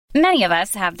Many of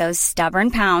us have those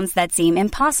stubborn pounds that seem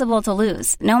impossible to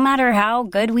lose, no matter how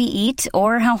good we eat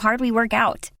or how hard we work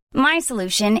out. My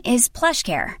solution is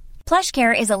PlushCare.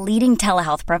 PlushCare is a leading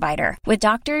telehealth provider with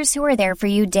doctors who are there for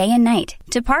you day and night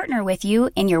to partner with you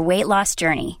in your weight loss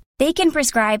journey. They can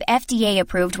prescribe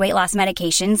FDA-approved weight loss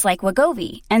medications like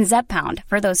Wegovy and Zepbound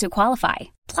for those who qualify.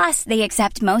 Plus, they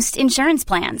accept most insurance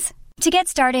plans. To get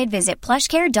started, visit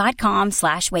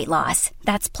plushcare.com/weightloss.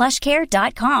 That's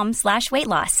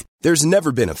plushcare.com/weightloss. There's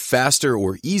never been a faster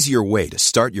or easier way to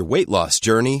start your weight loss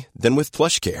journey than with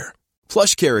PlushCare.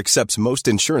 PlushCare accepts most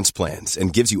insurance plans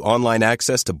and gives you online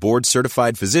access to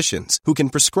board-certified physicians who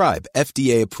can prescribe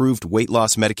FDA-approved weight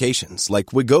loss medications like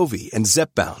Wegovy and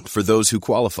Zepbound for those who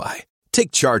qualify.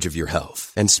 Take charge of your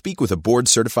health and speak with a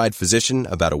board-certified physician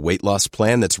about a weight loss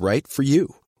plan that's right for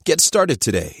you. Get started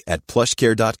today at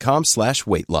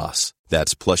plushcare.com/weight loss.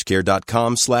 That's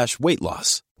plushcare.com/weight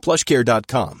loss.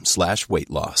 plushcare.com/weight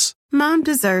loss. Mom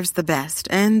deserves the best,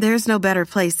 and there's no better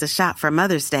place to shop for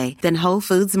Mother's Day than Whole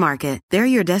Foods Market. They're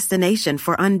your destination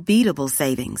for unbeatable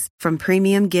savings, from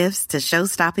premium gifts to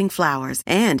show-stopping flowers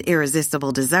and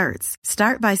irresistible desserts.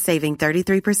 Start by saving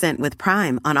 33% with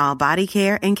Prime on all body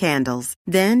care and candles.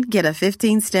 Then get a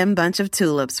 15-stem bunch of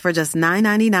tulips for just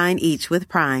 $9.99 each with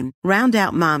Prime. Round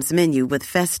out Mom's menu with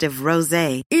festive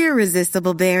rosé,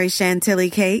 irresistible berry chantilly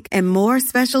cake, and more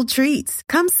special treats.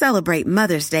 Come celebrate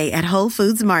Mother's Day at Whole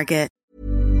Foods Market.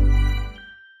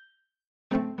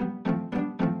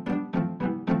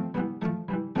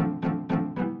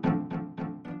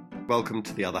 Welcome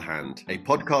to The Other Hand, a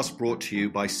podcast brought to you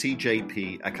by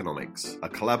CJP Economics, a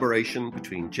collaboration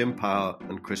between Jim Power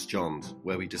and Chris Johns,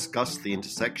 where we discuss the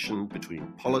intersection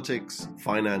between politics,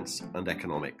 finance, and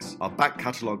economics. Our back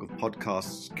catalogue of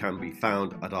podcasts can be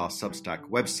found at our Substack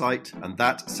website, and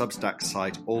that Substack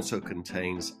site also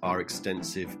contains our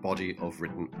extensive body of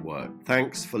written work.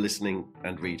 Thanks for listening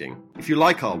and reading. If you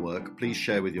like our work, please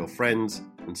share with your friends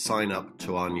and sign up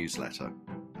to our newsletter.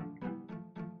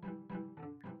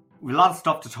 We've a lot of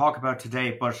stuff to talk about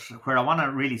today, but where I want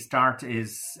to really start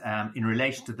is in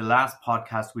relation to the last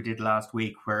podcast we did last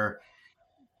week, where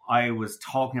I was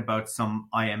talking about some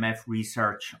IMF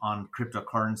research on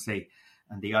cryptocurrency.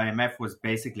 And the IMF was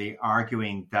basically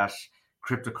arguing that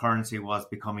cryptocurrency was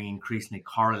becoming increasingly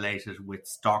correlated with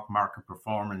stock market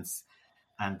performance,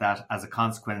 and that as a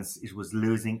consequence, it was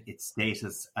losing its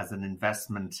status as an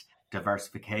investment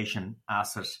diversification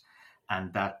asset,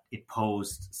 and that it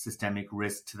posed systemic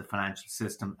risk to the financial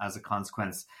system as a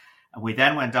consequence. And we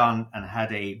then went on and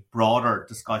had a broader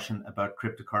discussion about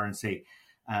cryptocurrency.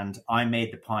 And I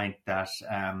made the point that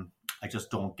I just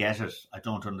don't get it. I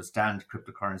don't understand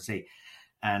cryptocurrency.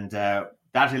 And that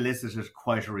elicited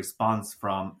quite a response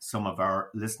from some of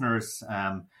our listeners,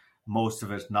 most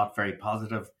of it not very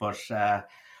positive. But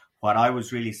what I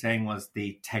was really saying was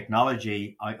the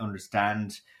technology I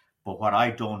understand, but what I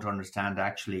don't understand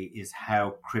actually is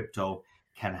how crypto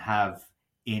can have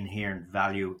inherent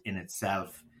value in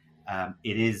itself.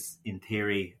 It is, in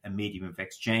theory, a medium of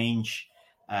exchange,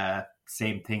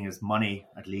 same thing as money,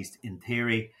 at least in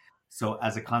theory. So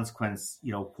as a consequence,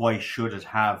 why should it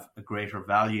have a greater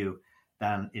value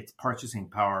than its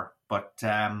purchasing power? But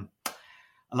a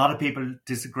lot of people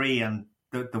disagree. And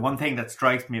the one thing that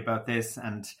strikes me about this,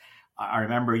 and I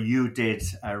remember you did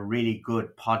a really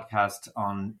good podcast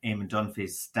on Eamon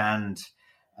Dunphy's Stand.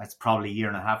 It's probably a year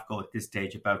and a half ago at this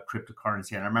stage about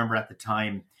cryptocurrency. And I remember at the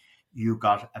time you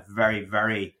got a very,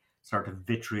 very sort of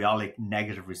vitriolic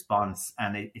negative response.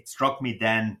 And it struck me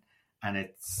then, and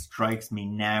it strikes me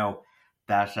now,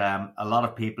 that a lot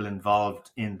of people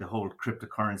involved in the whole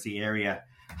cryptocurrency area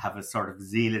have a sort of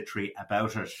zealotry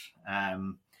about it.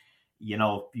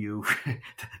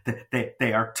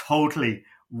 They are totally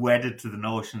wedded to the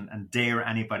notion and dare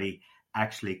anybody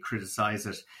actually criticize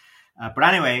it. But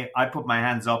anyway, I put my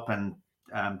hands up and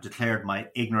declared my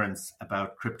ignorance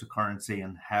about cryptocurrency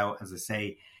and how, as I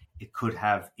say, it could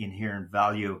have inherent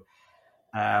value.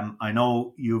 I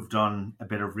know you've done a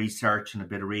bit of research and a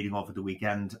bit of reading over the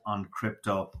weekend on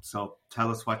crypto. So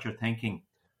tell us what you're thinking.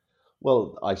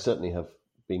 Well, I certainly have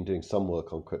been doing some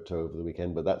work on crypto over the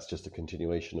weekend, but that's just a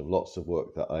continuation of lots of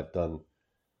work that I've done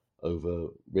over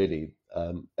really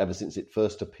ever since it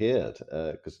first appeared,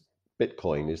 because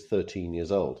Bitcoin is 13 years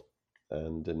old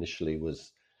and initially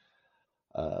was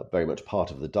very much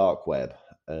part of the dark web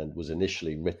and was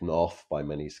initially written off by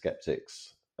many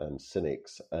skeptics and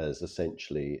cynics as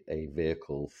essentially a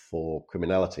vehicle for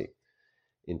criminality,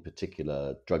 in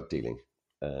particular drug dealing,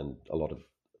 and a lot of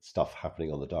stuff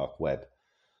happening on the dark web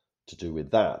to do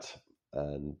with that.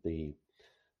 And the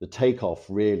takeoff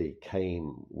really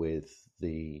came with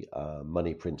the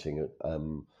money printing,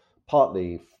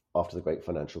 partly after the great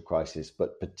financial crisis,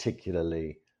 but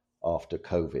particularly after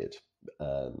COVID.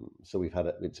 So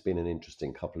it's been an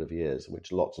interesting couple of years in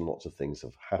which lots and lots of things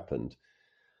have happened.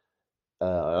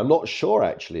 I'm not sure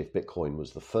actually if Bitcoin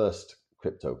was the first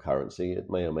cryptocurrency. It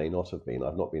may or may not have been.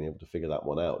 I've not been able to figure that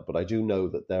one out, but I do know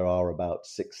that there are about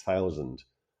 6,000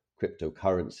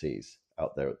 cryptocurrencies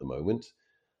out there at the moment.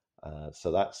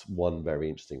 So that's one very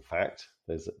interesting fact.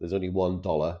 There's only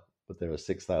 $1, but there are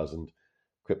 6,000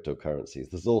 cryptocurrencies.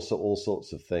 There's also all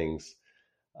sorts of things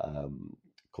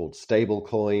called stable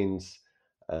coins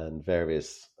and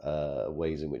various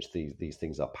ways in which these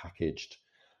things are packaged,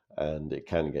 and it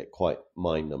can get quite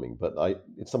mind-numbing. But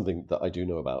it's something that I do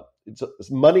know about.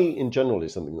 Money in general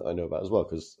is something that I know about as well,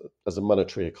 because as a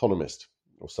monetary economist,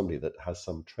 or somebody that has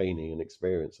some training and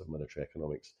experience of monetary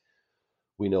economics,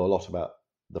 we know a lot about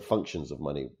the functions of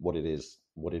money, what it is,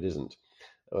 what it isn't.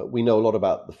 We know a lot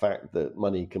about the fact that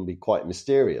money can be quite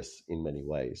mysterious in many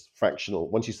ways. Fractional,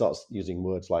 once you start using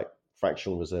words like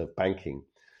fractional reserve banking,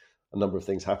 a number of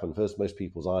things happen. First, most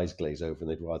people's eyes glaze over and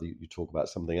they'd rather you talk about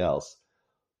something else.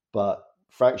 But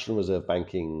fractional reserve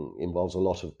banking involves a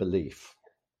lot of belief.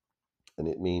 And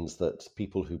it means that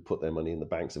people who put their money in the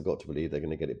banks have got to believe they're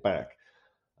going to get it back.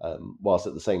 Whilst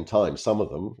at the same time, some of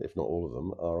them, if not all of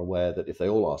them, are aware that if they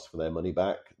all ask for their money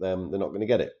back, then they're not going to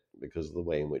get it because of the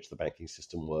way in which the banking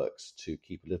system works to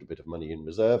keep a little bit of money in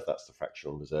reserve. That's the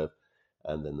fractional reserve.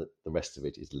 And then the rest of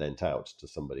it is lent out to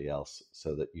somebody else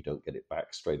so that you don't get it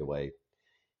back straight away,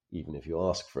 even if you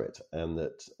ask for it. And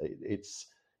that it's,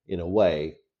 in a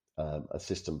way, a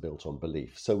system built on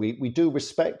belief. So we do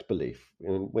respect belief.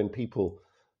 When people,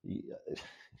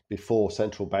 before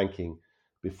central banking,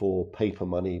 before paper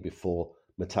money, before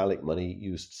metallic money,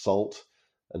 used salt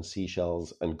and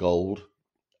seashells and gold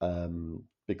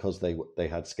because they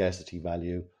had scarcity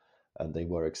value and they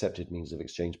were accepted means of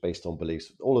exchange based on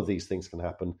beliefs. All of these things can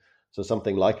happen. So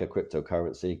something like a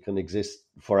cryptocurrency can exist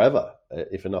forever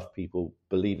if enough people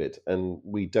believe it. And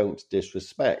we don't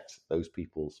disrespect those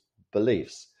people's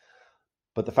beliefs.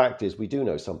 But the fact is, we do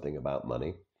know something about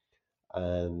money.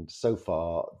 And so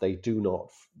far, the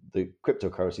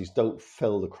cryptocurrencies don't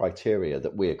fill the criteria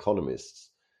that we economists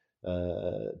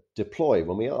deploy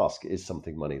when we ask, is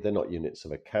something money? They're not units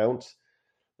of account.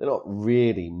 They're not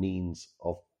really means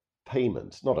of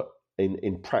payment. Not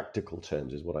in practical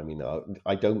terms is what I mean now.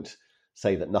 I don't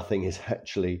say that nothing is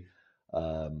actually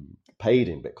paid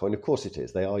in Bitcoin. Of course it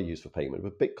is. They are used for payment.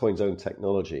 But Bitcoin's own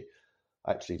technology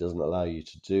actually doesn't allow you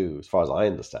to do, as far as I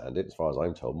understand it, as far as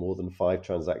I'm told, more than 5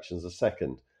 transactions a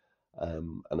second,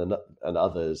 and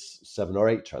others 7 or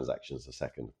 8 transactions a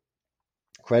second.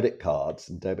 Credit cards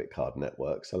and debit card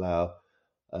networks allow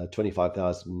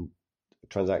 25,000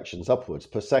 transactions upwards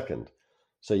per second.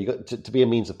 So you got to be a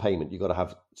means of payment, you've got to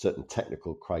have certain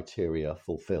technical criteria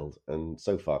fulfilled, and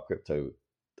so far crypto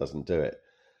doesn't do it.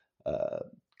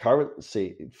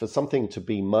 Currency, for something to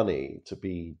be money, to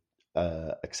be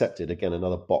accepted, again,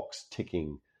 another box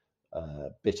ticking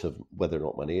bit of whether or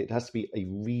not money, it has to be a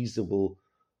reasonable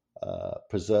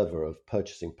preserver of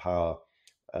purchasing power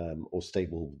or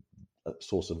stable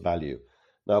source of value.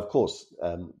 Now, of course,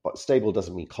 but stable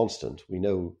doesn't mean constant. We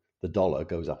know the dollar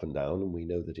goes up and down, and we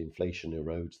know that inflation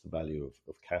erodes the value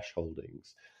of cash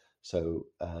holdings. So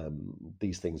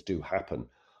these things do happen.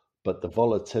 But the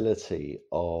volatility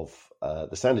of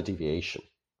the standard deviation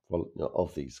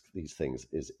of these things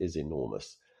is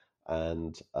enormous,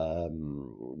 and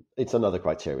it's another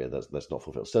criteria that's not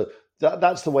fulfilled. So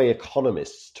that's the way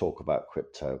economists talk about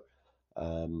crypto,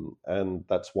 and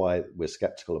that's why we're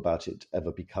skeptical about it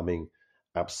ever becoming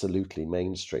absolutely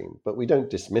mainstream. But we don't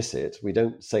dismiss it. We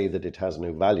don't say that it has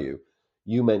no value.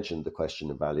 You mentioned the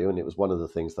question of value, and it was one of the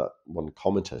things that one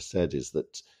commenter said is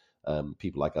that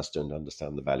people like us don't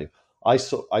understand the value.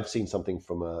 I've seen something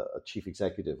from a chief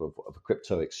executive of a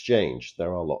crypto exchange.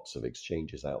 There are lots of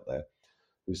exchanges out there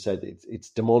who said it's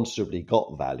demonstrably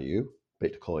got value,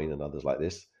 Bitcoin and others like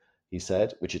this, he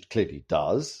said, which it clearly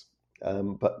does.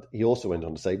 But he also went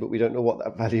on to say, but we don't know what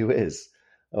that value is.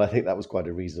 And I think that was quite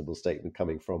a reasonable statement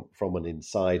coming from an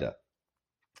insider.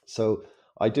 So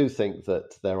I do think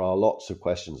that there are lots of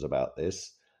questions about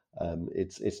this.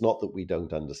 It's not that we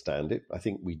don't understand it. I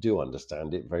think we do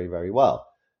understand it very, very well.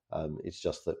 It's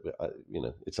just that,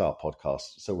 it's our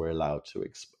podcast, so we're allowed to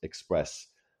express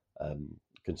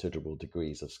considerable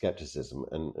degrees of skepticism,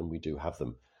 and we do have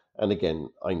them. And again,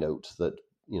 I note that,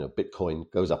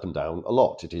 Bitcoin goes up and down a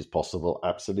lot. It is possible,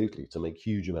 absolutely, to make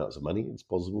huge amounts of money. It's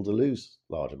possible to lose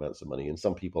large amounts of money, and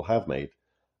some people have made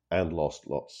and lost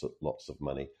lots of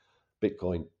money.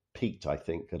 Bitcoin peaked, I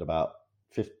think, at about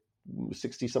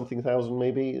 60-something thousand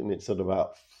maybe, and it's at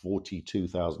about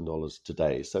 $42,000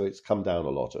 today. So it's come down a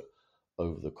lot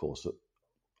over the course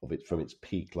of it from its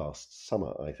peak last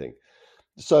summer, I think.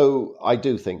 So I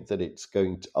do think that it's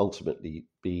going to ultimately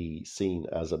be seen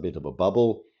as a bit of a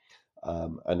bubble,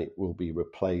 and it will be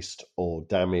replaced or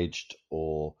damaged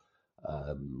or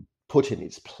put in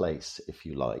its place, if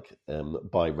you like,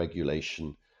 by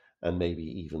regulation and maybe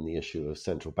even the issue of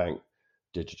central bank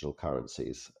digital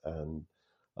currencies. And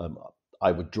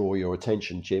I would draw your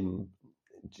attention, Jim,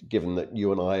 given that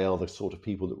you and I are the sort of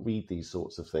people that read these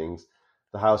sorts of things.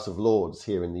 The House of Lords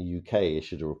here in the UK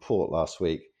issued a report last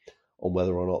week on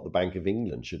whether or not the Bank of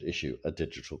England should issue a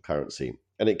digital currency.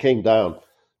 And it came down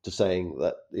to saying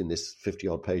that in this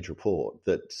 50-odd page report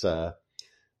that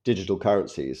digital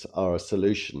currencies are a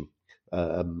solution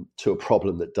to a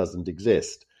problem that doesn't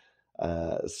exist.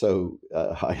 So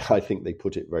I think they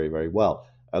put it very, very well.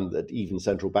 And that even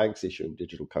central banks issuing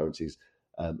digital currencies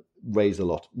raise a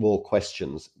lot more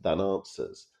questions than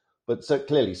answers. But so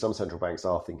clearly some central banks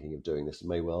are thinking of doing this and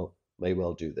may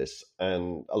well do this.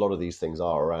 And a lot of these things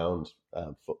are around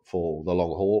for the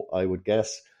long haul, I would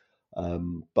guess.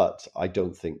 But I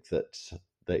don't think that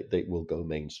they will go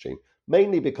mainstream.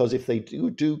 Mainly because if they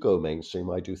do go mainstream,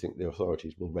 I do think the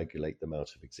authorities will regulate them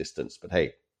out of existence. But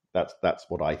hey, that's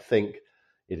what I think.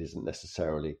 It isn't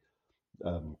necessarily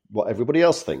what everybody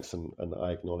else thinks, and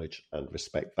I acknowledge and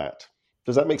respect that.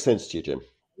 Does that make sense to you, Jim?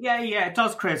 Yeah, it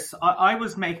does, Chris. I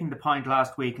was making the point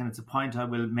last week, and it's a point I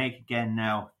will make again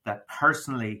now, that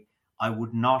personally, I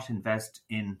would not invest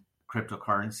in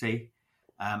cryptocurrency.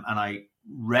 And I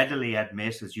readily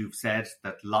admit, as you've said,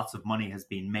 that lots of money has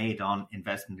been made on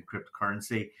investment in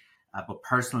cryptocurrency. But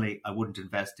personally, I wouldn't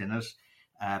invest in it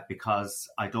because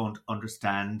I don't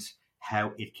understand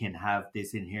how it can have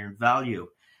this inherent value.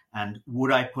 And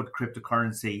would I put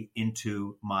cryptocurrency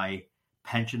into my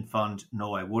pension fund?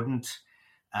 No, I wouldn't.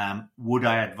 Would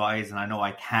I advise, and I know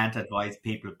I can't advise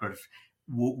people, but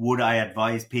would I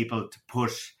advise people to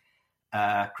put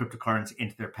cryptocurrency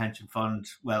into their pension fund?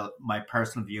 Well, my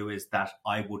personal view is that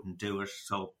I wouldn't do it,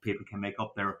 so people can make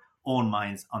up their own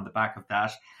minds on the back of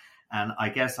that. And I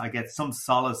guess I get some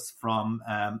solace from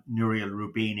Nouriel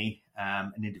Roubini,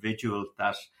 an individual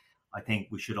that I think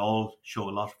we should all show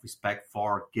a lot of respect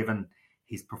for, given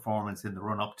his performance in the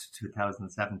run-up to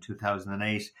 2007,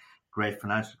 2008, great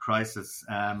financial crisis.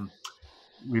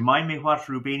 Remind me what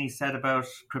Roubini said about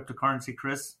cryptocurrency,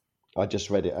 Chris? I just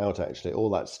read it out, actually. All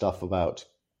that stuff about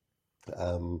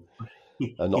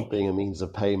not being a means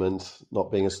of payment, not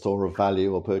being a store of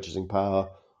value or purchasing power.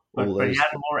 But he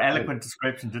had a more eloquent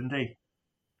description, didn't he?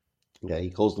 Yeah,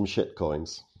 he calls them shit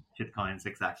coins. Shit coins,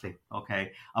 exactly.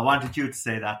 Okay. I wanted you to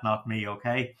say that, not me,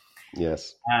 okay?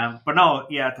 Yes. But no,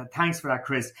 yeah, thanks for that,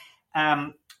 Chris.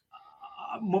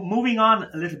 Moving on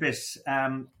a little bit,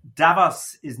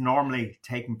 Davos is normally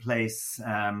taking place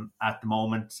at the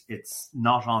moment. It's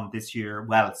not on this year.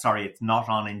 Well, sorry, it's not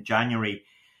on in January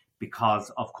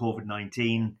because of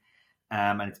COVID-19,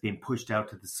 and it's been pushed out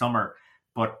to the summer.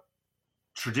 But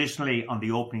traditionally, on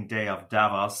the opening day of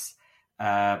Davos,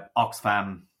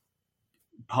 Oxfam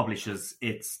publishes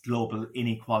its Global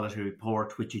Inequality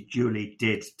Report, which it duly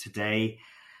did today.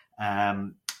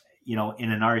 In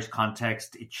an Irish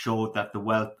context, it showed that the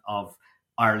wealth of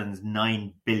Ireland's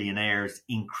 9 billionaires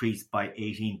increased by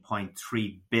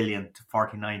 18.3 billion to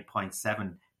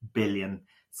 49.7 billion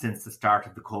since the start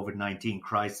of the COVID-19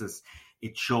 crisis.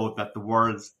 It showed that the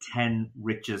world's 10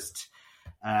 richest,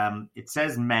 it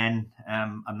says men,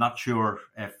 I'm not sure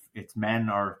if it's men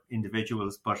or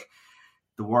individuals, but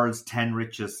the world's 10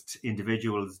 richest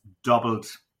individuals doubled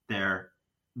their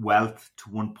wealth to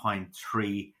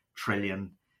 1.3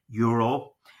 trillion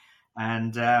euro.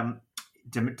 And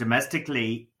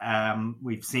domestically,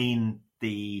 we've seen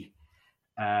the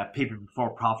people before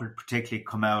profit particularly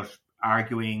come out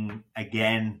arguing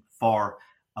again for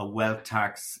a wealth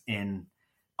tax in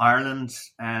Ireland.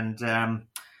 And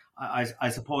I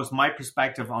suppose my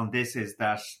perspective on this is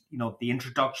that, the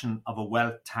introduction of a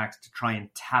wealth tax to try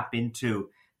and tap into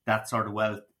that sort of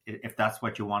wealth, if that's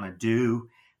what you want to do,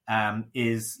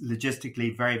 is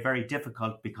logistically very, very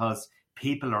difficult because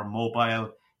people are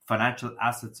mobile, financial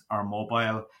assets are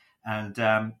mobile, and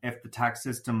if the tax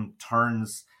system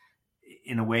turns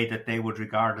in a way that they would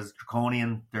regard as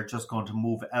draconian, they're just going to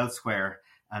move elsewhere,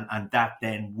 and that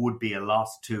then would be a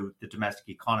loss to the domestic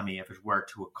economy if it were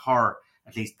to occur.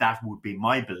 At least that would be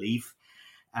my belief.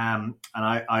 And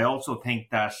I also think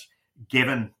that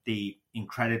given the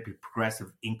incredibly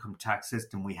progressive income tax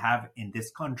system we have in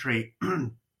this country,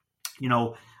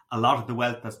 a lot of the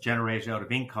wealth that's generated out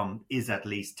of income is at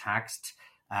least taxed,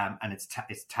 and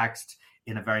it's taxed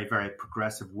in a very, very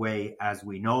progressive way, as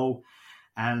we know.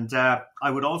 And I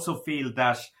would also feel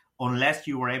that unless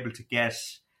you were able to get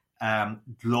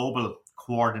global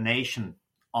coordination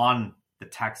on the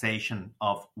taxation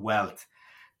of wealth,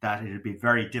 that it would be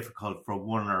very difficult for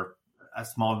one or a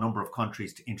small number of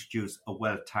countries to introduce a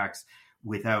wealth tax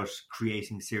without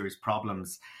creating serious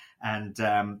problems. And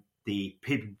the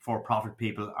for-profit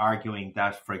people arguing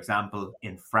that, for example,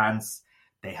 in France,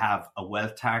 they have a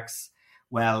wealth tax.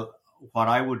 Well, what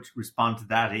I would respond to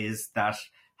that is that,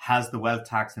 has the wealth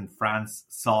tax in France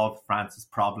solved France's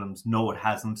problems? No, it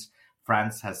hasn't.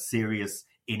 France has serious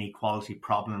inequality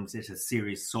problems. It has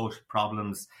serious social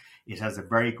problems. It has a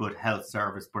very good health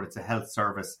service, but it's a health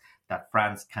service that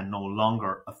France can no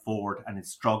longer afford and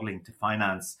is struggling to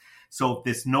finance. So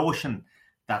this notion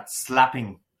that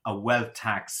slapping a wealth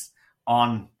tax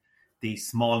on the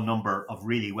small number of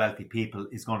really wealthy people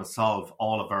is going to solve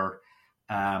all of our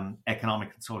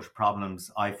economic and social problems,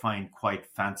 I find quite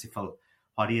fanciful.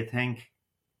 What do you think?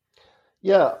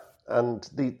 Yeah, and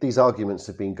these arguments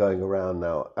have been going around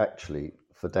now actually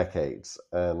for decades.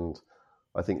 And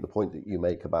I think the point that you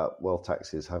make about wealth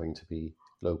taxes having to be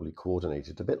globally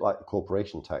coordinated, a bit like the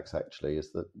corporation tax actually,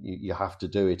 is that you have to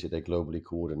do it in a globally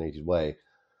coordinated way,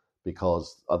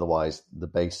 because otherwise the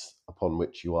base upon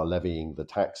which you are levying the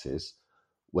taxes,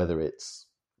 whether it's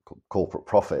corporate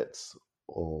profits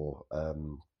or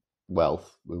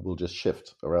wealth, will just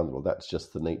shift around the world. That's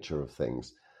just the nature of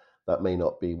things. That may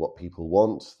not be what people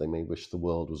want. They may wish the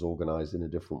world was organized in a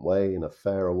different way, in a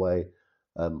fairer way.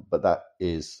 But that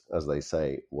is, as they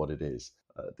say, what it is.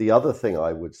 The other thing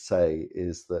I would say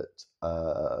is that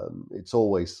it's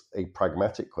always a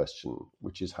pragmatic question,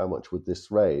 which is how much would this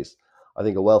raise? I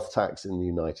think a wealth tax in the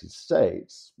United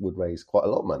States would raise quite a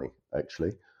lot of money,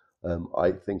 actually.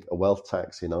 I think a wealth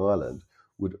tax in Ireland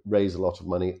would raise a lot of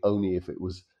money only if it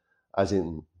was, as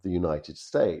in the United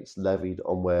States, levied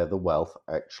on where the wealth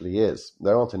actually is.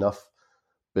 There aren't enough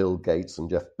Bill Gates and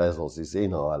Jeff Bezos is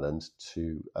in Ireland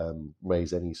to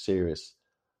raise any serious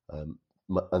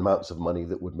amounts of money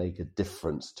that would make a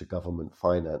difference to government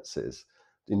finances,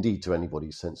 indeed to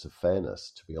anybody's sense of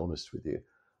fairness, to be honest with you.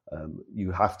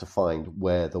 You have to find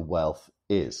where the wealth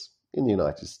is. In the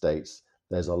United States,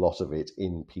 there's a lot of it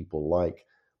in people like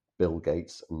Bill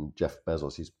Gates and Jeff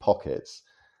Bezos' pockets.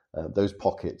 Those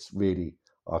pockets really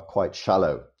are quite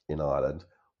shallow in Ireland.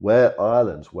 Where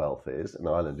Ireland's wealth is, and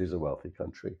Ireland is a wealthy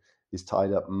country, is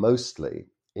tied up mostly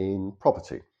in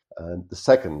property. And the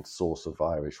second source of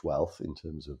Irish wealth, in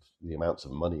terms of the amounts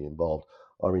of money involved,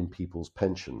 are in people's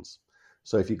pensions.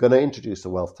 So if you're going to introduce a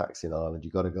wealth tax in Ireland,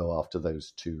 you've got to go after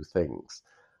those two things.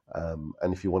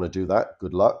 And if you want to do that,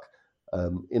 good luck.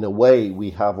 In a way,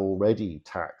 we have already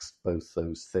taxed both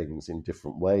those things in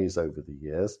different ways over the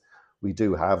years. We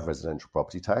do have residential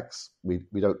property tax. We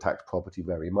don't tax property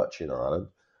very much in Ireland.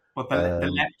 But the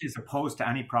left is opposed to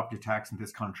any property tax in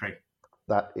this country.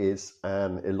 That is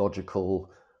an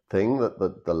illogical thing that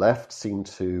the left seem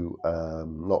to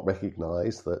not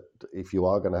recognise, that if you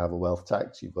are going to have a wealth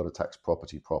tax, you've got to tax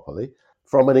property properly.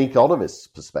 From an economist's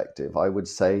perspective, I would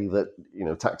say that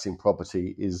taxing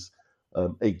property is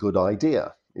a good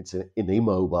idea. It's an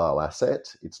immobile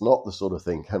asset. It's not the sort of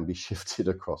thing can be shifted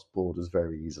across borders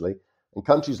very easily. And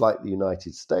countries like the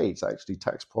United States actually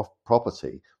tax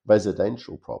property,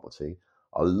 residential property,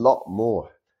 a lot more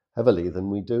heavily than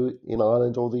we do in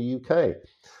Ireland or the UK.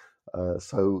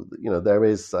 So there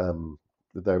is that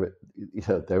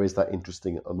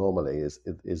interesting anomaly is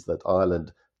that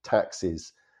Ireland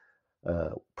taxes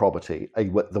property,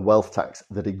 the wealth tax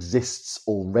that exists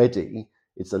already.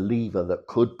 It's a lever that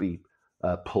could be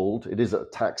pulled. It is a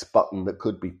tax button that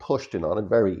could be pushed in Ireland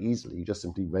very easily. You just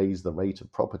simply raise the rate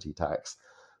of property tax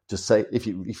to say, if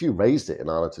you raised it in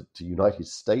Ireland to United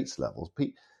States levels,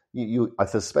 I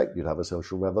suspect you'd have a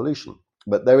social revolution.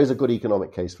 But there is a good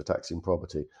economic case for taxing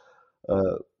property.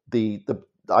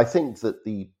 I think that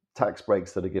the tax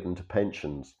breaks that are given to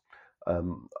pensions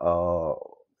are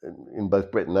in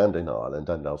both Britain and in Ireland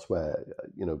and elsewhere.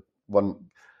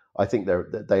 I think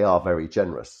they are very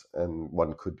generous, and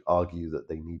one could argue that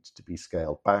they need to be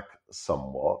scaled back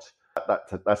somewhat.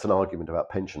 That's an argument about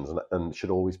pensions, and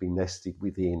should always be nested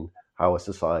within how a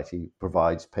society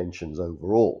provides pensions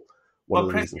overall.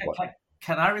 Chris,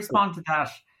 can I respond to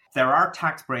that? There are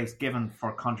tax breaks given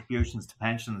for contributions to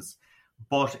pensions,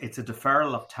 but it's a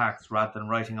deferral of tax rather than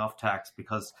writing off tax,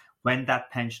 because when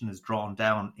that pension is drawn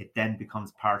down, it then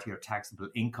becomes part of your taxable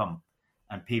income.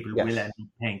 And people will end up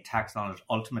paying tax on it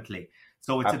ultimately.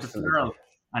 So it's Absolutely. A deferral.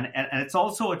 And it's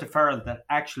also a deferral that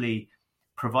actually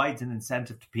provides an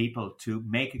incentive to people to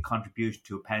make a contribution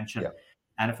to a pension. Yeah.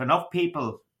 And if enough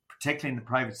people particularly in the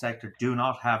private sector, do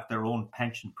not have their own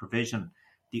pension provision,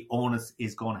 the onus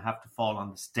is going to have to fall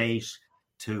on the state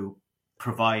to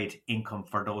provide income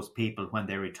for those people when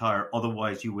they retire.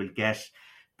 Otherwise, you will get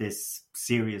this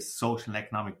serious social and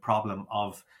economic problem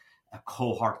of a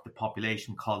cohort of the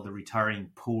population called the retiring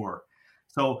poor.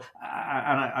 So,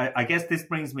 and I guess this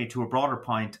brings me to a broader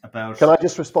point about... Can I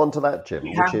just respond to that, Jim?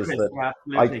 Which is that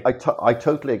I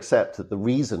totally accept that the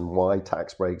reason why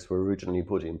tax breaks were originally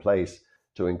put in place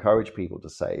to encourage people to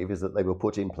save is that they were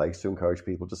put in place to encourage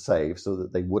people to save so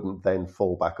that they wouldn't then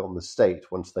fall back on the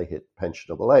state once they hit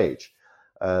pensionable age.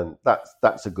 And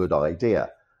that's a good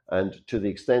idea. And to the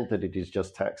extent that it is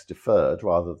just tax deferred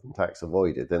rather than tax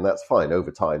avoided, then that's fine.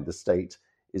 Over time, the state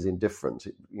is indifferent.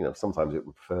 Sometimes it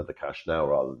would prefer the cash now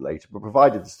rather than later, but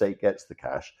provided the state gets the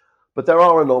cash. But there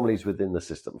are anomalies within the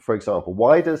system. For example,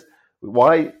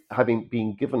 why having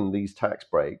been given these tax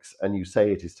breaks and you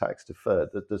say it is tax deferred,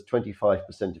 that does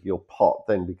 25% of your pot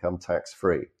then become tax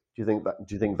free? Do you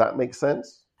think that makes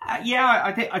sense? Yeah,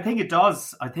 I think it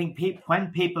does. I think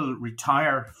when people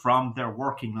retire from their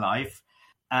working life,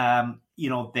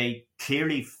 they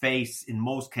clearly face, in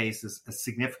most cases, a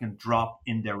significant drop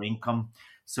in their income.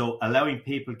 So allowing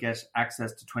people get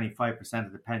access to 25%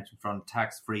 of the pension fund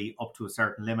tax-free up to a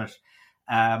certain limit,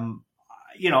 I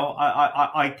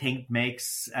think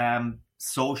makes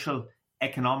social,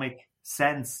 economic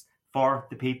sense for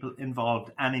the people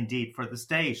involved and indeed for the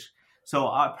state. So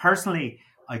personally,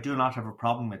 I do not have a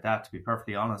problem with that, to be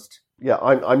perfectly honest. Yeah,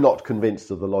 I'm not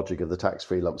convinced of the logic of the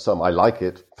tax-free lump sum. I like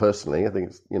it personally. I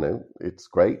think it's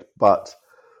great, but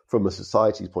from a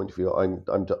society's point of view,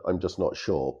 I'm just not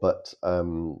sure. But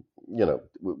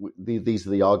these are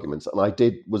the arguments, and I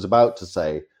was about to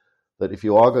say that if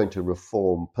you are going to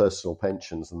reform personal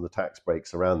pensions and the tax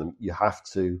breaks around them, you have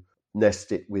to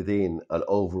nest it within an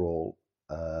overall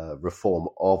reform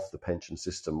of the pension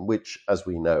system, which, as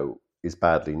we know, is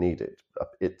badly needed.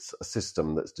 It's a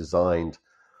system that's designed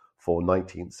for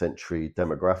 19th century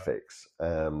demographics,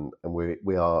 and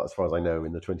we are, as far as I know,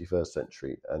 in the 21st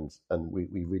century, and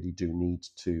we really do need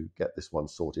to get this one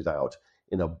sorted out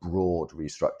in a broad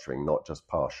restructuring, not just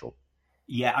partial.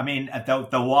 Yeah, I mean,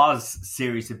 there was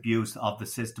serious abuse of the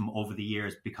system over the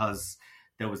years because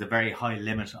there was a very high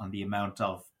limit on the amount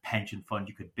of pension fund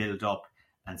you could build up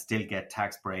and still get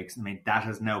tax breaks. I mean, that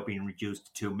has now been reduced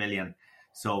to 2 million.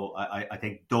 So I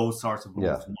think those sorts of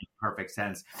moves make perfect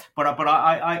sense. But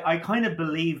I kind of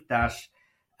believe that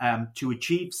to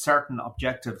achieve certain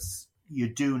objectives, you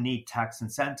do need tax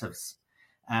incentives.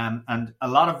 And a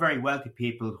lot of very wealthy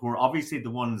people who are obviously the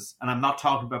ones, and I'm not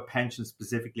talking about pensions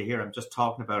specifically here, I'm just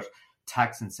talking about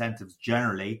tax incentives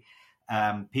generally.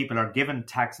 People are given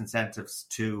tax incentives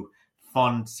to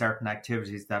fund certain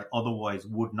activities that otherwise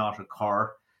would not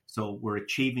occur. So we're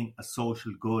achieving a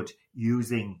social good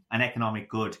using an economic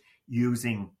good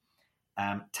using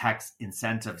tax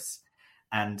incentives.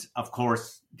 And of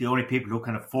course, the only people who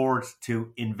can afford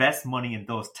to invest money in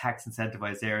those tax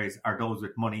incentivized areas are those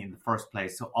with money in the first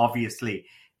place. So obviously,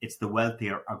 it's the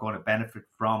wealthier are going to benefit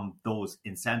from those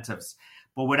incentives.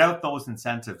 But without those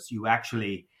incentives, you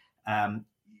actually,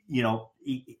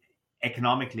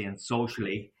 economically and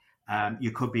socially,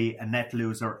 you could be a net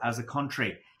loser as a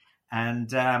country.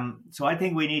 And so I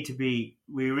think we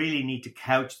really need to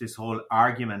couch this whole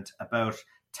argument about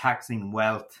taxing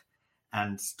wealth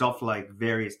and stuff like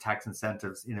various tax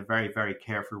incentives in a very, very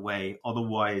careful way.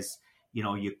 Otherwise,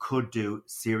 you could do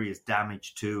serious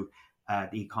damage to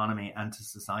the economy and to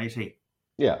society.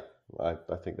 Yeah, I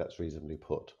think that's reasonably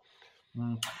put.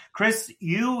 Chris,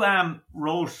 you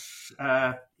wrote,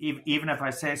 even if I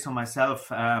say so myself,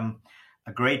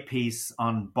 a great piece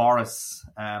on Boris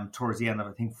towards the end of,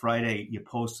 I think, Friday. You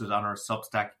posted on our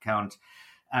Substack account.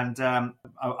 And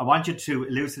I want you to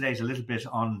elucidate a little bit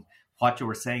on what you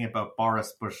were saying about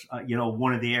Boris. But,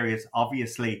 one of the areas,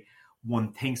 obviously,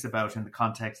 one thinks about in the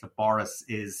context of Boris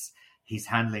is his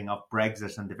handling of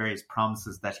Brexit and the various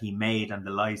promises that he made and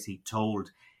the lies he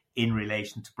told in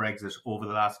relation to Brexit over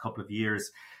the last couple of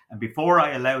years. And before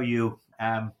I allow you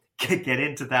get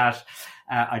into that,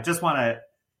 I just want to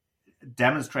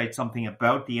demonstrate something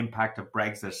about the impact of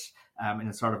Brexit in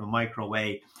a sort of a micro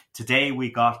way. Today,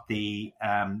 we got the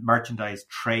merchandise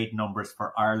trade numbers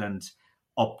for Ireland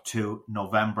up to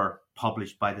November,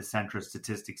 published by the Central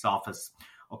Statistics Office.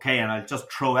 Okay, and I'll just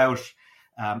throw out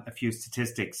a few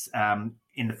statistics.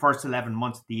 In the first 11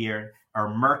 months of the year,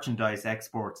 our merchandise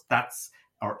exports, that's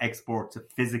our exports of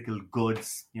physical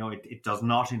goods. It does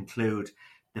not include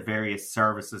the various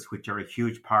services, which are a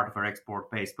huge part of our export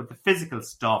base, but the physical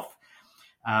stuff,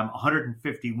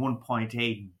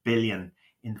 151.8 billion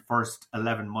in the first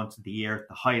 11 months of the year,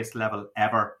 the highest level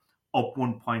ever. up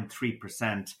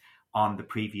 1.3% on the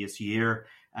previous year.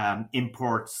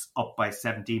 Imports up by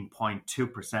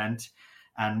 17.2%.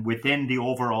 And within the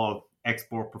overall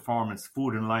export performance,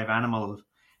 food and live animal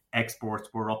exports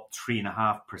were up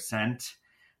 3.5%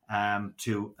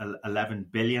 to 11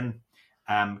 billion.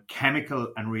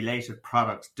 Chemical and related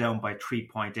products down by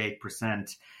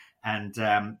 3.8%.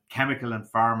 And chemical and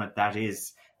pharma, that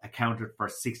is, accounted for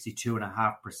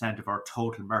 62.5% of our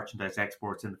total merchandise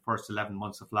exports in the first 11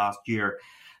 months of last year.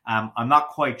 I'm not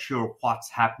quite sure what's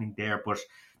happening there, but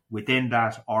within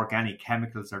that, organic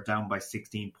chemicals are down by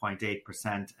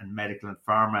 16.8% and medical and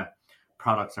pharma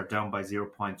products are down by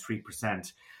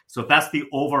 0.3%. So that's the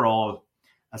overall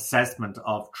assessment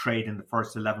of trade in the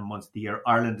first 11 months of the year.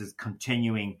 Ireland is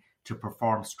continuing to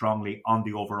perform strongly on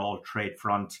the overall trade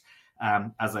front.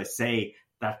 As I say,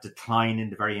 that decline in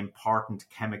the very important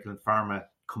chemical and pharma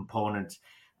component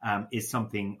is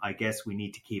something I guess we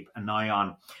need to keep an eye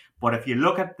on. But if you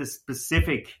look at the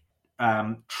specific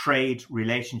trade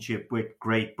relationship with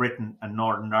Great Britain and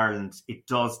Northern Ireland, it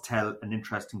does tell an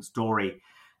interesting story.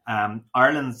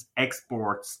 Ireland's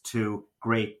exports to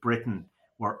Great Britain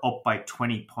were up by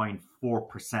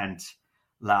 20.4%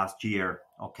 last year.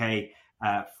 Okay,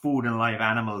 food and live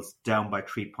animals down by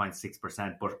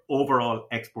 3.6%, but overall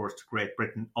exports to Great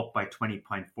Britain up by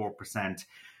 20.4%.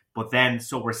 But then,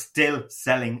 so we're still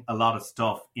selling a lot of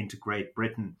stuff into Great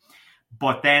Britain.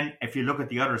 But then, if you look at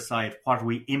the other side, what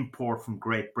we import from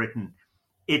Great Britain,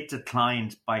 it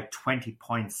declined by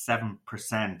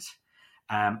 20.7%.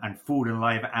 And food and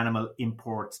live animal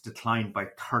imports declined by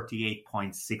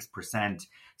 38.6%.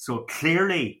 So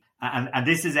clearly, and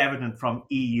this is evident from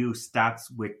EU stats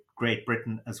with Great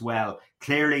Britain as well,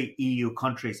 clearly EU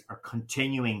countries are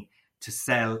continuing to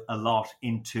sell a lot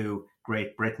into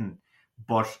Great Britain,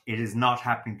 but it is not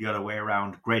happening the other way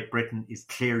around. Great Britain is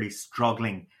clearly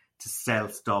struggling to sell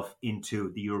stuff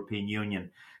into the European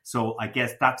Union. So I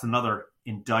guess that's another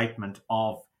indictment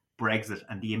of Brexit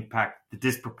and the impact, the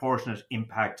disproportionate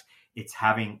impact it's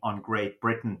having on Great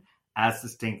Britain as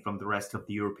distinct from the rest of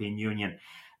the European Union.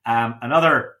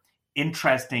 Another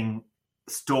interesting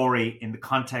story in the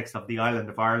context of the island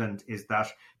of Ireland is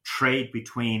that trade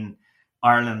between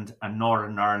Ireland and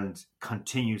Northern Ireland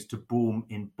continues to boom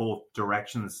in both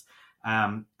directions.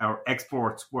 Our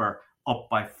exports were up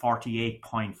by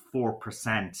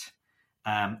 48.4%.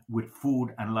 With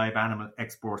food and live animal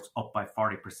exports up by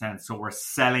 40%. So we're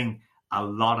selling a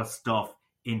lot of stuff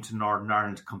into Northern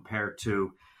Ireland compared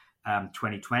to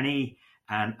 2020.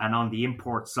 And on the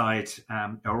import side,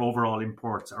 our overall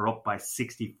imports are up by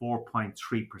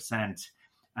 64.3%.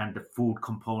 And the food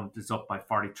component is up by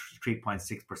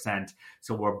 43.6%.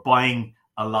 So we're buying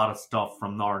a lot of stuff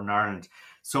from Northern Ireland.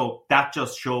 So that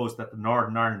just shows that the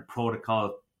Northern Ireland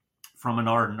Protocol, from a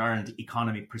Northern Ireland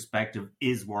economy perspective,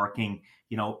 is working.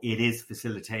 You know, it is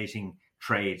facilitating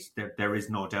trade. There is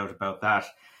no doubt about that.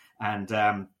 And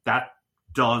that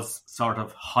does sort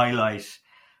of highlight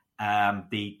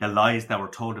the lies that were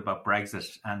told about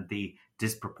Brexit and the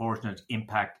disproportionate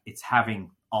impact it's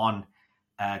having on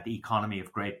the economy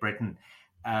of Great Britain.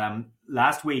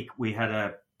 Last week, we had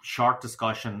a short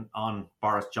discussion on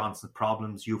Boris Johnson's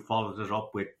problems. You followed it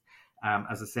up with,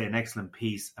 as I say, an excellent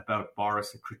piece about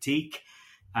Boris, a critique.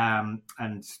 And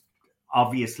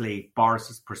obviously,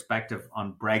 Boris's perspective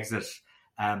on Brexit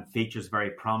features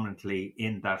very prominently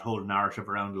in that whole narrative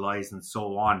around lies and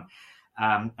so on.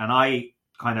 And I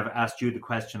kind of asked you the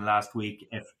question last week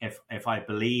if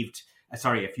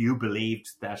you believed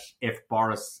that if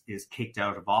Boris is kicked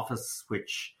out of office,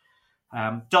 which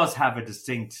does have a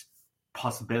distinct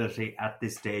possibility at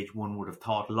this stage, one would have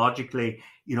thought logically,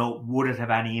 you know, would it have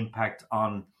any impact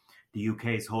on the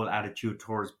UK's whole attitude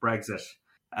towards Brexit?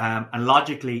 And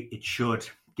logically, it should,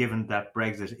 given that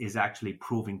Brexit is actually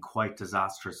proving quite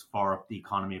disastrous for the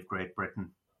economy of Great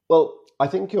Britain. Well, I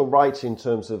think you're right in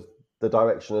terms of the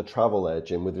direction of travel there,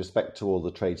 Jim. With respect to all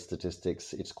the trade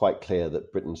statistics, it's quite clear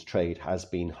that Britain's trade has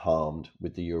been harmed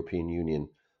with the European Union,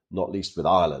 not least with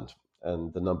Ireland.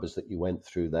 And the numbers that you went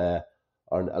through there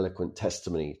are an eloquent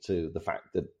testimony to the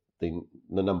fact that the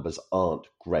numbers aren't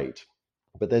great.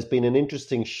 But there's been an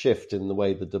interesting shift in the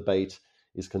way the debate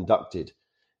is conducted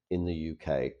in the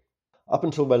UK. Up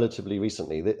until relatively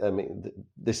recently, what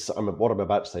I'm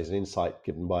about to say is an insight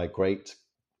given by a great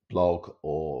blog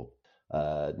or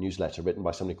newsletter written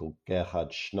by somebody called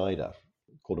Gerhard Schneider,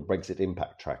 called a Brexit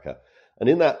Impact Tracker. And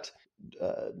in that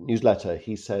newsletter,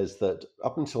 he says that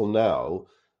up until now,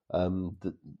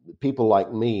 the people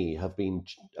like me have been,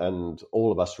 and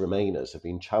all of us Remainers have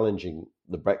been challenging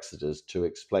the Brexiters to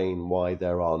explain why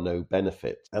there are no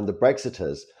benefits. And the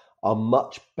Brexiters are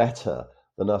much better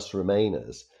than us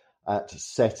Remainers at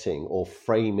setting or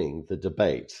framing the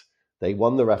debate. They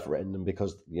won the referendum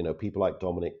because, people like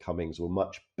Dominic Cummings were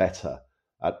much better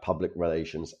at public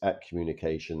relations, at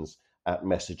communications, at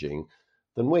messaging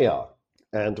than we are.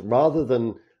 And rather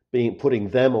than putting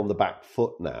them on the back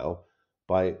foot now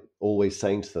by always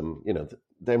saying to them,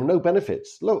 there are no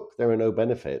benefits. Look, there are no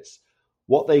benefits.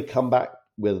 What they come back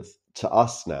with to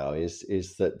us now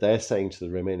is that they're saying to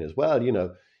the Remainers, well,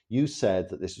 you said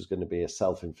that this was going to be a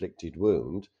self-inflicted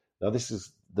wound. Now, this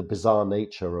is the bizarre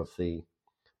nature of the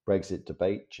Brexit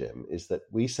debate, Jim, is that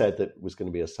we said that it was going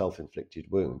to be a self-inflicted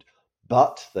wound,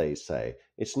 but they say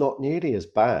it's not nearly as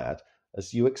bad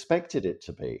as you expected it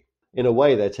to be. In a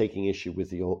way, they're taking issue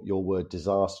with your word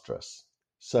disastrous.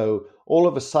 So all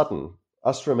of a sudden,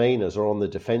 us Remainers are on the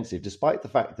defensive, despite the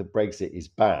fact that Brexit is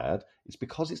bad. It's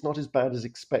because it's not as bad as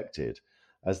expected,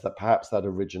 as that perhaps that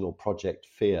original Project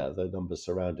Fear, the numbers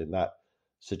surrounding that,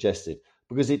 suggested.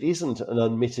 Because it isn't an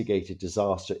unmitigated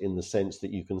disaster in the sense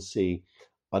that you can see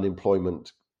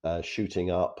unemployment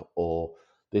shooting up or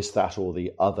this, that, or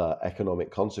the other economic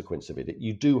consequence of it.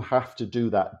 You do have to do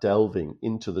that delving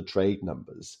into the trade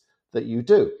numbers that you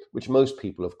do, which most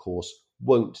people, of course,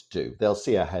 won't do. They'll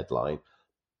see a headline,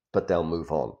 but they'll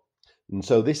move on. And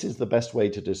so this is the best way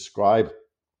to describe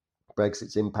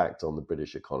Brexit's impact on the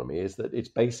British economy, is that it's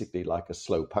basically like a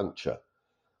slow puncture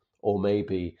or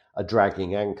maybe a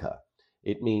dragging anchor.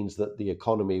 It means that the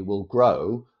economy will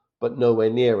grow, but nowhere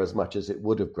near as much as it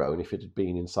would have grown if it had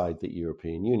been inside the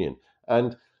European Union.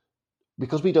 And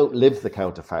because we don't live the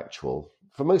counterfactual,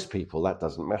 for most people, that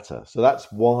doesn't matter. So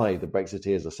that's why the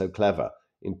Brexiteers are so clever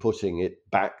in putting it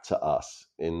back to us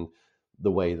in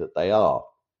the way that they are.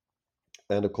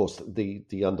 And of course,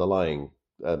 the underlying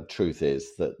truth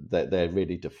is that they're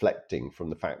really deflecting from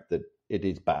the fact that it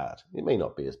is bad. It may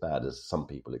not be as bad as some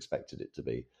people expected it to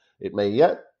be. It may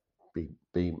yet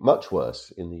be much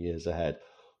worse in the years ahead.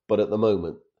 But at the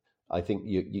moment, I think,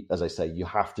 you, as I say, you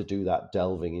have to do that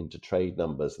delving into trade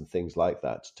numbers and things like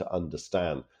that to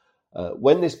understand.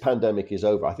 When this pandemic is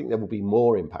over, I think there will be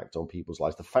more impact on people's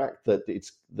lives. The fact that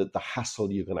that the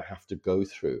hassle you're going to have to go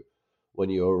through when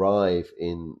you arrive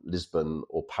in Lisbon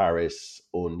or Paris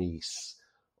or Nice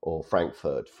or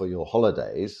Frankfurt for your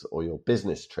holidays or your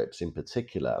business trips in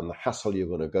particular, and the hassle you're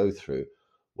going to go through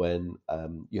when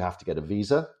you have to get a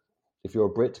visa. If you're a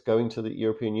Brit going to the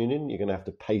European Union, you're going to have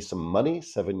to pay some money,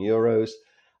 €7,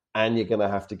 and you're going to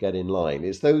have to get in line.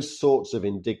 It's those sorts of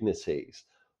indignities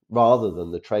rather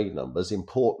than the trade numbers,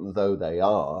 important though they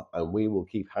are, and we will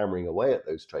keep hammering away at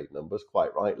those trade numbers,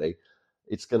 quite rightly.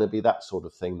 It's going to be that sort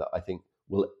of thing that I think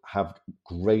will have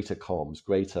greater comms,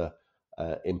 greater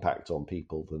impact on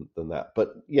people than that.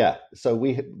 But yeah, so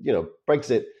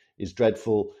Brexit is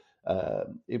dreadful.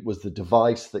 It was the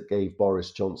device that gave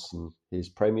Boris Johnson his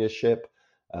premiership.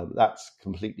 That's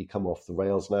completely come off the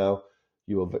rails now.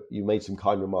 You made some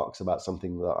kind remarks about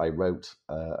something that I wrote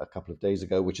a couple of days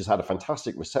ago, which has had a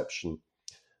fantastic reception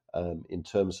in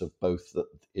terms of both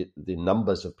the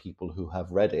numbers of people who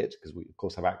have read it, because we, of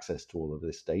course, have access to all of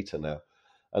this data now,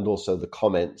 and also the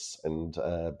comments and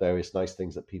various nice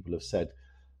things that people have said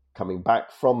coming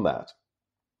back from that.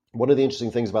 One of the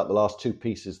interesting things about the last two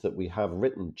pieces that we have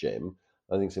written, Jim,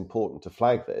 I think it's important to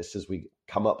flag this as we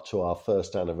come up to our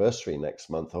first anniversary next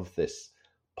month of this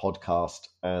podcast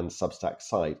and Substack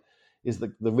site, is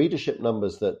the readership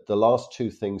numbers that the last two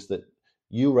things that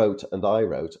you wrote and I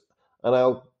wrote are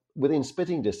now within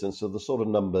spitting distance of the sort of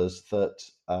numbers that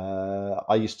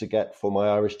I used to get for my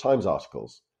Irish Times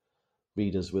articles.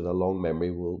 Readers with a long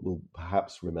memory will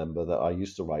perhaps remember that I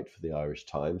used to write for the Irish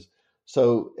Times.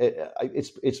 So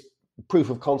it's proof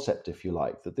of concept, if you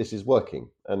like, that this is working.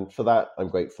 And for that, I'm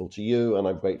grateful to you, and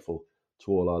I'm grateful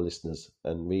to all our listeners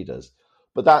and readers.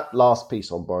 But that last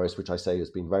piece on Boris, which I say has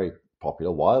been very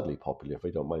popular, wildly popular, if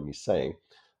you don't mind me saying,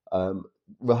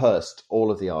 rehearsed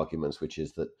all of the arguments, which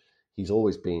is that he's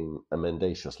always been a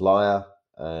mendacious liar,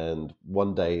 and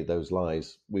one day those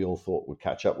lies we all thought would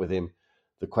catch up with him.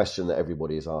 The question that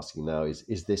everybody is asking now is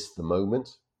this the moment?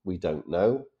 We don't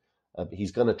know.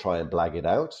 He's going to try and blag it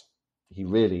out. He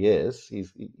really is.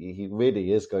 He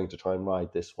really is going to try and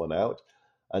ride this one out.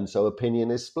 And so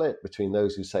opinion is split between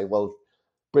those who say, well,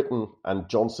 Britain, and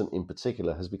Johnson in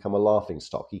particular, has become a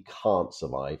laughingstock. He can't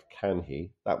survive, can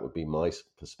he? That would be my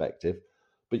perspective.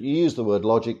 But you use the word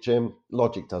logic, Jim.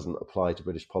 Logic doesn't apply to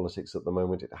British politics at the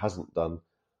moment. It hasn't done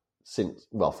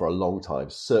for a long time,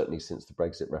 certainly since the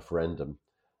Brexit referendum.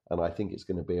 And I think it's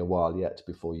going to be a while yet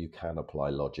before you can apply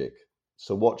logic.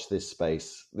 So watch this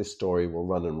space. This story will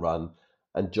run and run.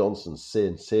 And Johnson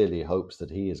sincerely hopes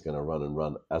that he is going to run and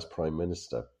run as Prime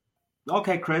Minister.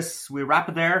 Okay, Chris, we wrap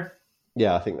it there.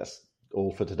 Yeah, I think that's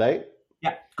all for today.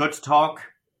 Yeah, good to talk.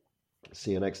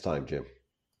 See you next time, Jim.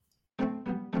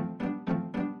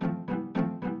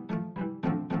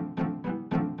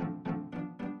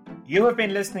 You have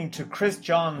been listening to Chris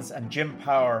Johns and Jim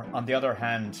Power on The Other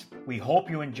Hand. We hope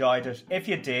you enjoyed it. If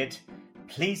you did,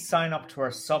 please sign up to our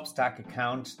Substack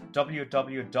account,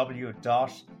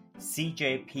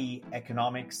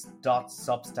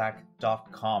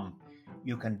 www.cjpeconomics.substack.com.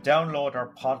 You can download our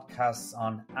podcasts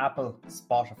on Apple,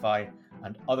 Spotify,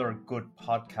 and other good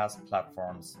podcast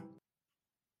platforms.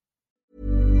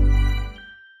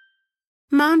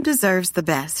 Mom deserves the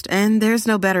best, and there's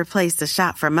no better place to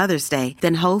shop for Mother's Day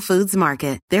than Whole Foods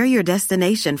Market. They're your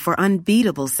destination for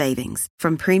unbeatable savings,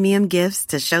 from premium gifts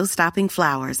to show-stopping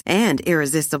flowers and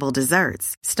irresistible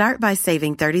desserts. Start by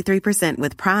saving 33%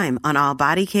 with Prime on all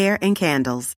body care and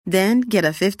candles. Then get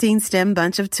a 15-stem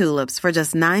bunch of tulips for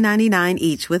just $9.99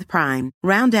 each with Prime.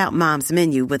 Round out Mom's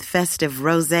menu with festive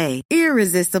rosé,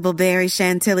 irresistible berry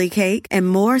chantilly cake, and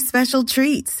more special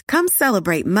treats. Come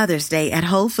celebrate Mother's Day at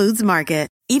Whole Foods Market.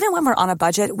 Even when we're on a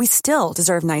budget, we still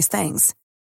deserve nice things.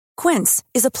 Quince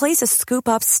is a place to scoop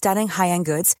up stunning high-end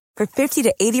goods for 50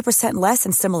 to 80% less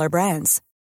than similar brands.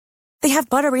 They have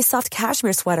buttery soft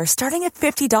cashmere sweaters starting at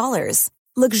 $50,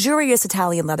 luxurious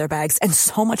Italian leather bags, and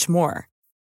so much more.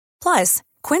 Plus,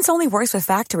 Quince only works with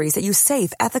factories that use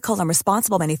safe, ethical, and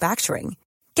responsible manufacturing.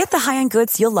 Get the high-end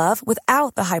goods you'll love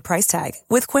without the high price tag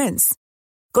with Quince.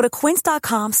 Go to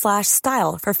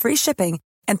quince.com/style for free shipping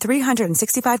and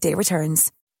 365-day returns.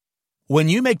 When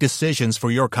you make decisions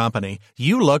for your company,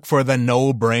 you look for the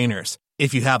no-brainers.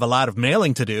 If you have a lot of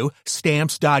mailing to do,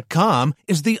 Stamps.com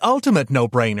is the ultimate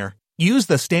no-brainer. Use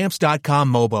the Stamps.com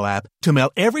mobile app to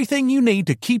mail everything you need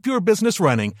to keep your business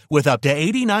running with up to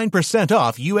 89%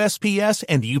 off USPS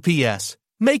and UPS.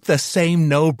 Make the same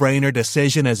no-brainer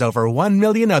decision as over 1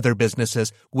 million other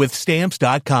businesses with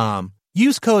Stamps.com.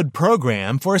 Use code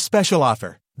PROGRAM for a special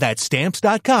offer. That's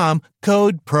Stamps.com,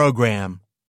 code PROGRAM.